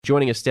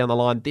Joining us down the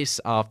line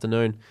this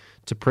afternoon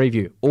to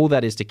preview all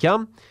that is to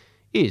come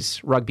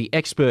is rugby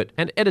expert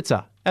and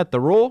editor at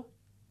The Raw,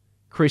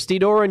 Christy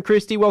Doran.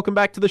 Christy, welcome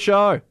back to the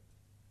show.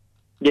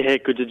 Yeah,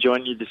 good to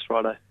join you this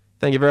Friday.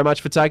 Thank you very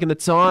much for taking the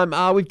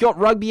time. We've got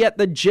rugby at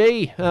the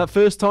G,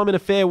 first time in a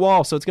fair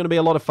while, so it's going to be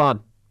a lot of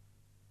fun.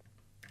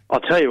 I'll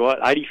tell you what,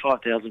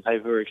 85,000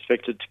 people are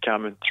expected to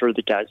come in through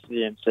the gates of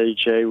the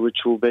MCG, which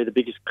will be the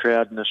biggest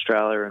crowd in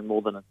Australia in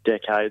more than a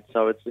decade.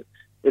 So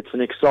it's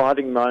an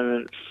exciting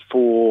moment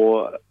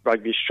for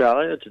Rugby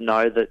Australia to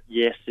know that,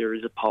 yes, there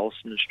is a pulse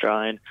in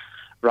Australian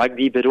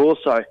rugby, but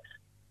also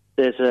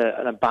there's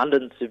an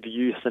abundance of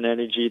youth and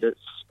energy that's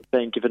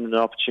been given an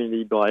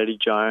opportunity by Eddie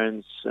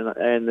Jones,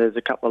 and there's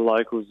a couple of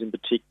locals in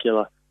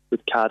particular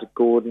with Carter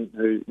Gordon,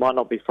 who might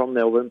not be from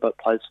Melbourne but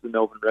plays for the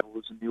Melbourne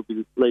Rebels, and he'll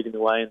be leading the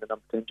way in the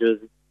number 10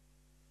 jersey.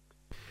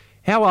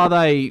 How are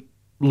they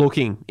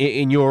looking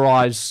in your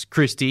eyes,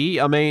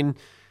 Christy? I mean,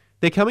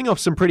 they're coming off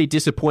some pretty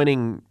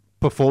disappointing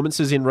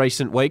performances in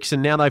recent weeks,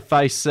 and now they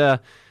face a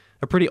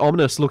pretty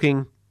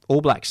ominous-looking All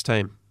Blacks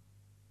team.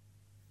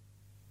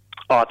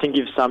 Oh, I think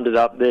you've summed it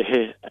up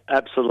there.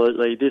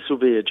 Absolutely. This will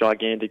be a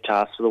gigantic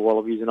task for the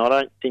Wallabies, and I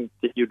don't think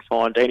that you'd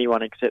find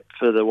anyone except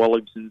for the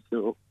Wallabies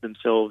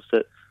themselves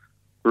that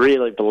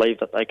really believe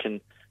that they can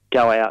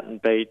go out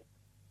and beat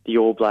the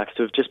All Blacks,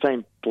 who have just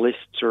been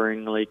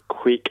blisteringly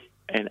quick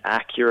and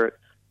accurate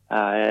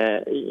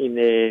in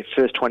their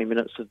first 20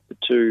 minutes of the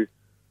two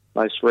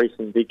most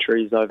recent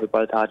victories over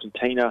both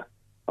Argentina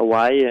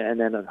away and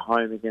then at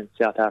home against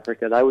South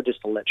Africa. They were just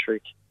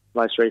electric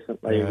most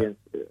recently against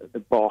the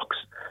Box.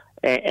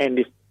 And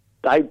if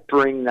they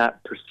bring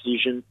that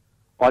precision,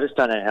 I just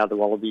don't know how the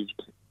Wallabies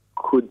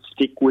could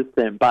stick with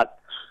them. But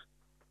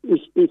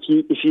if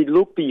you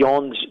look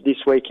beyond this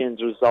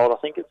weekend's result, I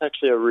think it's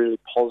actually a really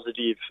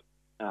positive,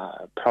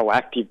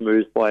 proactive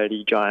move by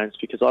Eddie Jones,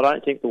 because I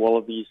don't think the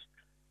Wallabies,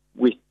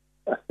 with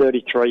a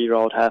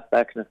 33-year-old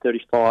halfback and a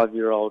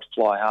 35-year-old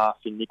fly half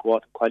in Nick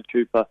White and Quade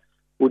Cooper,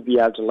 would be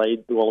able to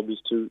lead the Wallabies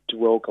to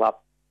World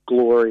Cup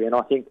glory. And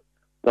I think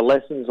the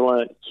lessons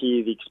learned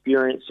here, the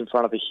experience in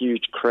front of a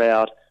huge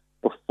crowd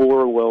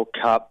before a World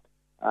Cup,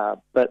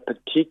 but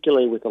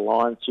particularly with the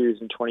Lions series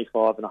in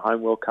 25 and a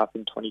home World Cup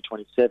in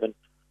 2027,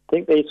 I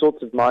think these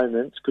sorts of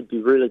moments could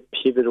be really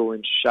pivotal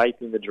in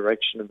shaping the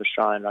direction of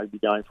Australian rugby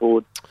going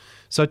forward.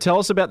 So tell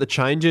us about the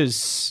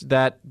changes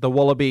that the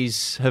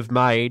Wallabies have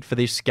made for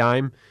this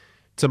game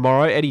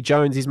tomorrow. Eddie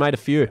Jones, he's made a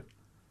few.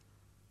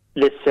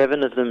 There's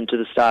 7 of them to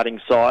the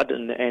starting side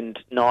and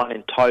 9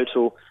 in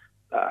total.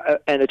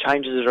 And the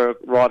changes are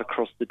right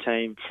across the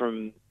team,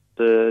 from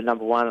the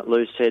number 1 at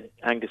loose head,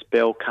 Angus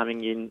Bell,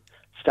 coming in,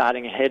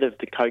 starting ahead of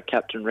the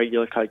co-captain,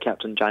 regular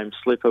co-captain James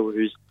Slipper,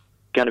 who's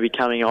going to be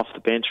coming off the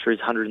bench for his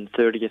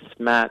 130th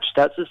match.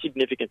 That's a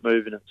significant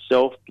move in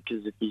itself,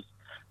 because if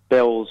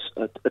Bell's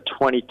a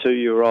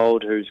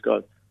 22-year-old who's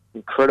got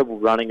incredible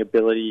running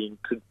ability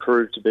and could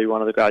prove to be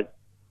one of the great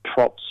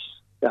props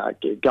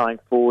going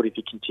forward if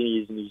he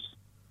continues in his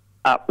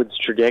upwards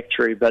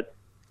trajectory. But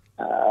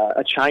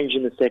a change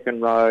in the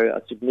second row,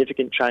 a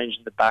significant change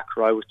in the back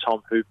row with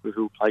Tom Hooper,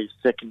 who will play his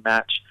second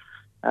match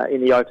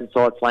in the open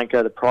side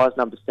flanker, the prize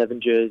number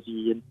 7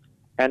 jersey.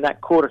 And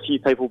that caught a few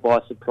people by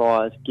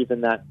surprise,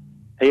 given that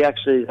he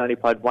actually has only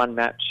played 1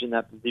 match in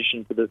that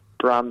position for the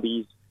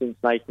Brumbies since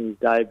making his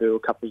debut a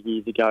couple of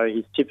years ago.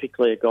 He's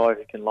typically a guy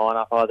who can line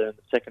up either in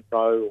the second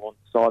row or on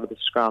the side of the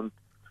scrum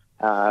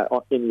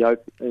in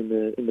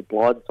the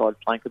blind side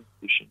flanker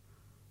position.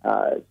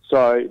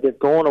 So they've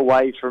gone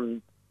away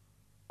from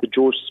the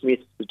George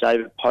Smiths, the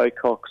David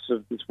Pococks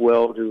of this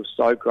world, who was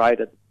so great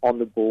on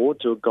the board,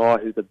 to a guy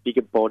who's a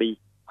bigger body,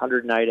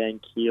 118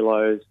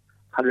 kilos,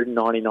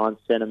 199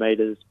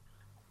 centimetres,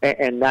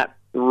 and that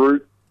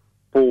brute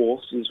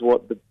force is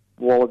what the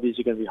Wallabies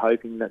are going to be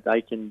hoping that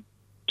they can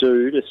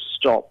do to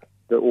stop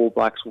the All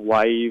Blacks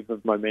wave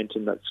of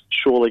momentum that's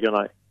surely going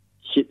to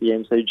hit the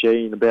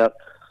MCG in about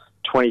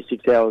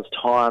 26 hours'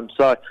 time.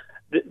 So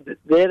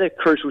they're the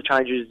crucial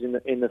changes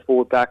in the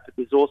forward back, but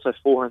there's also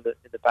 4 in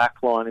the back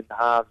line in the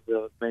halves that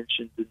I've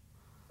mentioned,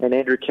 and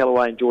Andrew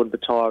Kellaway and Jordan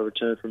Bataille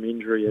returned from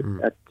injury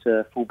at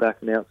fullback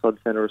and outside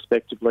centre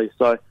respectively.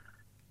 So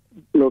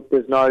look,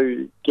 there's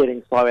no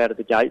getting slow out of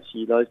the gates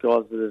here. Those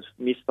guys that have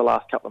missed the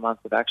last couple of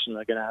months of action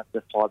are going to have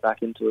to fly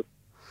back into it.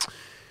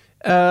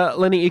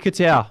 Lenny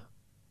Ikitau,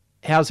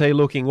 how's he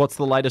looking? What's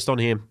the latest on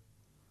him?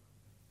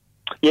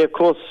 Yeah, of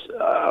course,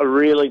 a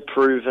really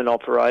proven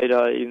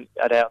operator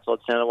at outside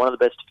centre, one of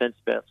the best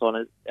defensive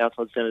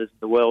outside centres in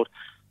the world.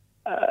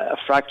 A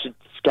fractured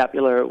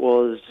scapula it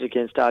was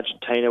against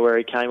Argentina, where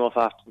he came off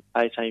after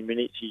 18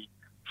 minutes. He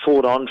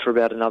fought on for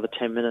about another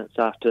 10 minutes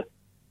after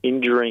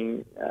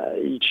injuring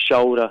each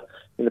shoulder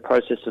in the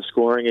process of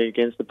scoring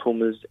against the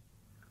Pumas.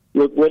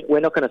 Look, we're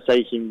not going to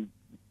see him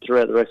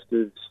throughout the rest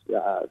of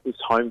this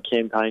home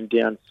campaign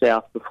down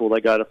south before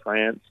they go to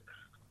France.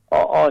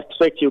 I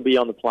expect he'll be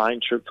on the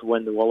playing trip for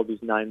when the Wallabies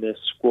name their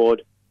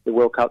squad, the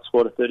World Cup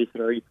squad, a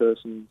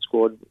 33-person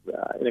squad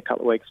in a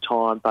couple of weeks'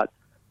 time. But,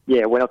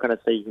 yeah, we're not going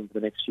to see him for the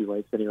next few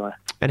weeks anyway.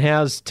 And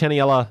how's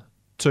Taniela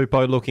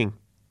Tupou looking?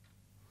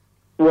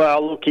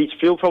 Well, look, he's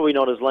still probably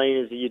not as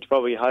lean as you'd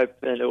probably hope,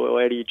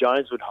 or Eddie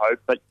Jones would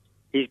hope, but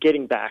he's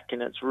getting back,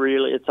 and it's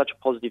such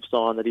a positive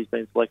sign that he's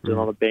been selected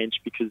on the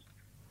bench because,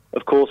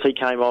 of course, he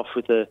came off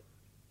with a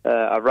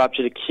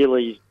ruptured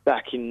Achilles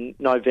back in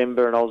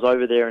November, and I was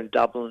over there in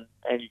Dublin,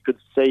 and you could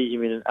see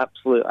him in an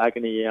absolute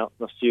agony out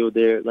in the field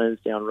there at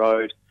Lansdowne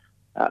Road.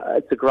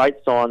 It's a great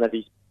sign that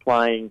he's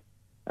playing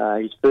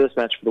his first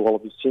match for the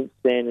Wallabies since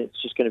then.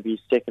 It's just going to be his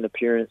second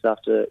appearance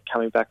after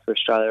coming back for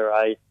Australia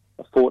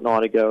a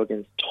fortnight ago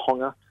against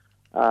Tonga.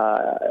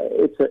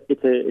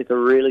 It's a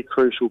really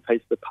crucial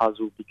piece of the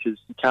puzzle because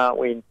you can't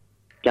win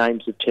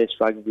games of Test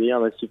rugby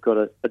unless you've got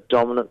a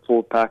dominant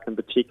forward pack and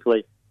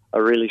particularly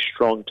a really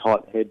strong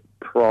tight head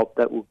prop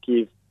that will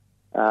give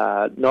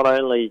not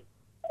only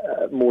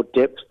more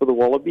depth for the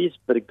Wallabies,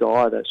 but a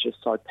guy that's just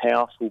so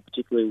powerful,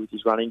 particularly with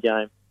his running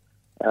game,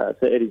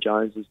 for Eddie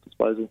Jones's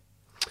disposal.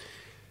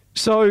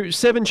 So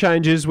 7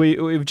 changes,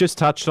 we've just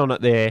touched on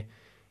it there.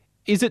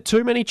 Is it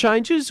too many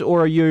changes,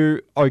 or are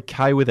you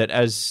okay with it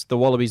as the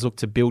Wallabies look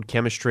to build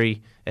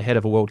chemistry ahead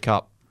of a World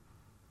Cup?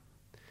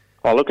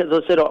 Oh, look, as I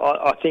said,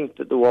 I think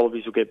that the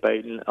Wallabies will get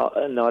beaten,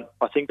 and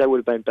I think they would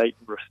have been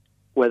beaten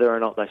whether or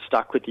not they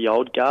stuck with the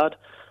old guard.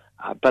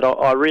 But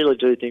I really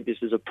do think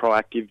this is a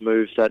proactive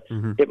move that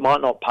it might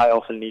not pay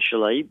off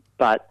initially,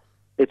 but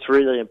it's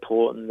really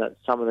important that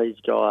some of these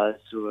guys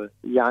who are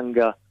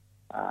younger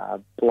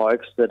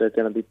blokes that are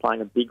going to be playing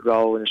a big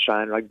role in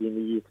Australian rugby in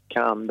the years to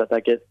come, that they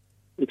get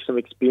some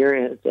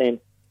experience. And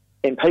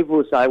people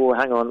will say, well,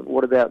 hang on,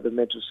 what about the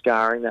mental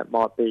scarring that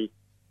might be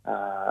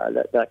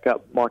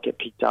might get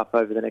picked up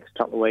over the next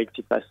couple of weeks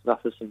if they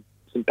suffer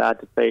some bad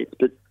defeats?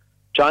 But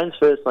Jones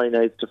firstly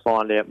needs to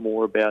find out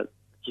more about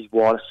his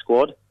wider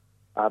squad.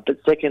 But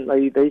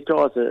secondly, these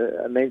guys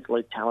are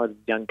immensely talented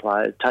young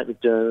players. Take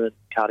McDermott,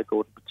 Carter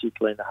Gordon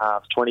particularly in the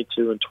halves,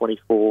 22 and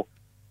 24.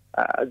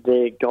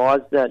 They're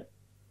guys that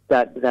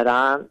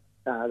aren't,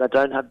 they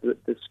don't have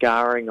the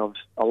scarring of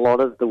a lot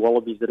of the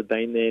Wallabies that have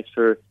been there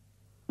for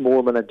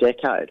more than a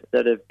decade,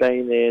 that have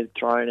been there,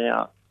 thrown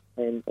out,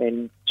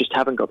 and just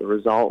haven't got the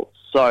results.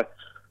 So,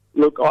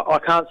 look, I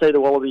can't see the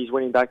Wallabies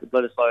winning back the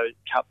Bledisloe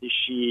Cup this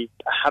year,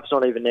 perhaps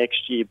not even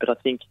next year, but I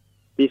think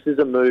this is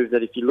a move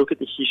that if you look at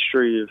the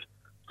history of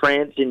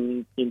France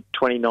in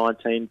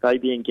 2019,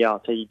 Fabien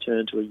Galtier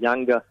turned to a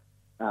younger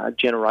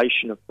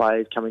generation of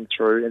players coming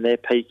through, and they're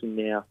peaking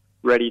now,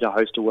 ready to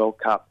host a World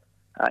Cup.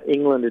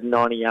 England in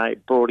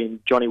 98 brought in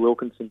Johnny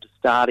Wilkinson to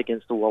start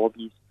against the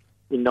Wallabies.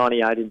 In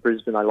 98 in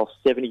Brisbane, they lost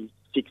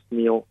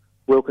 76-0.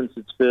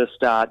 Wilkinson's first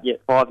start,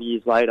 yet 5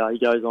 years later, he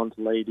goes on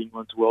to lead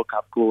England to World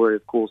Cup glory,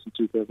 of course, in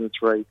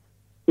 2003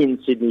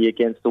 in Sydney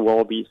against the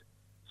Wallabies.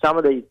 Some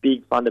of these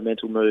big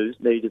fundamental moves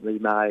need to be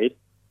made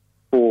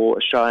for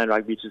Australian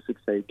rugby to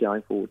succeed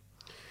going forward.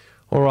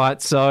 All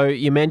right, so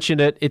you mentioned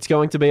it. It's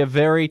going to be a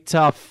very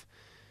tough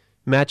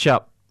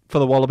matchup for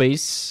the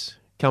Wallabies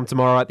come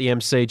tomorrow at the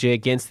MCG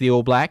against the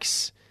All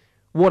Blacks.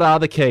 What are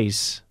the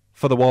keys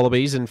for the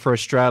Wallabies and for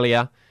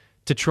Australia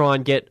to try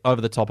and get over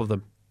the top of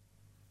them?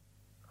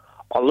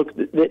 Oh, look,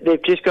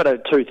 they've just got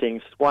two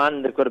things.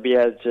 One, they've got to be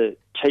able to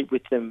keep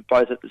with them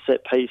both at the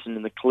set piece and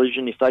in the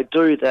collision. If they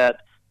do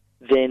that,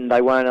 then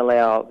they won't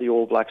allow the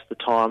All Blacks the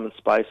time and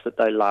space that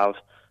they love.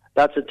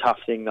 That's a tough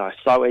thing, though.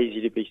 So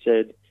easy to be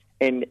said.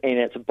 And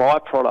it's a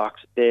byproduct,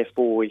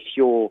 therefore, if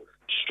you're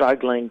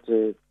struggling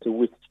to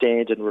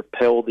withstand and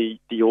repel the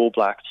All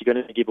Blacks, you're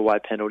going to give away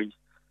penalties.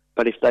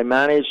 But if they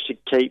manage to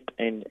keep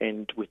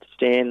and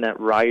withstand that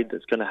raid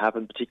that's going to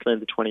happen,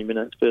 particularly in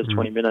the first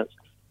 20 minutes,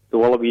 the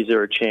Wallabies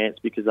are a chance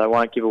because they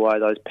won't give away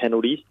those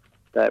penalties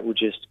that will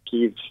just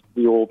give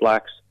the All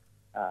Blacks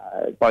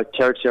both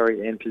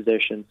territory and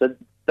possession. So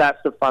that's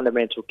the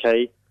fundamental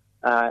key.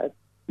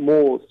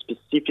 More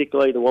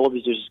specifically, the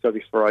Wallabies have just got to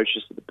be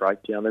ferocious at the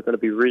breakdown. They've got to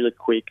be really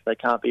quick. They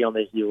can't be on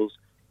their heels.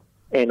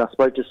 And I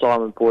spoke to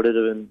Simon Porter,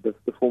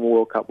 the former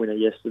World Cup winner,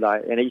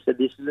 yesterday, and he said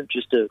this isn't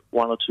just a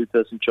 1 or 2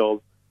 person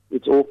job.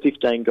 It's all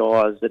 15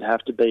 guys that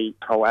have to be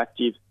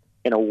proactive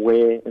and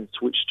aware and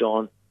switched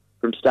on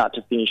from start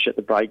to finish at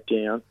the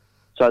breakdown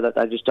so that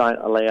they just don't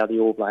allow the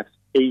All Blacks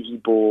easy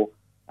ball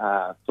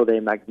for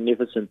their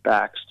magnificent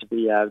backs to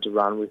be able to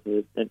run with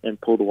it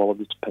and pull the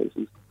Wallabies to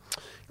pieces.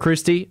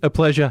 Christy, a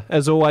pleasure.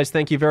 As always,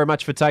 thank you very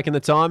much for taking the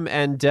time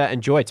and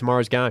enjoy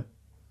tomorrow's game.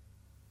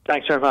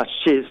 Thanks very much.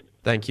 Cheers.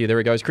 Thank you. There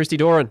he goes. Christy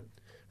Doran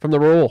from the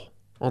Raw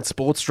on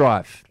Sports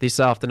Drive this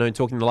afternoon,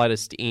 talking the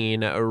latest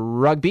in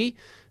rugby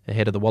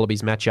ahead of the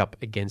Wallabies matchup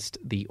against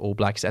the All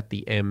Blacks at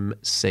the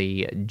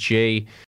MCG.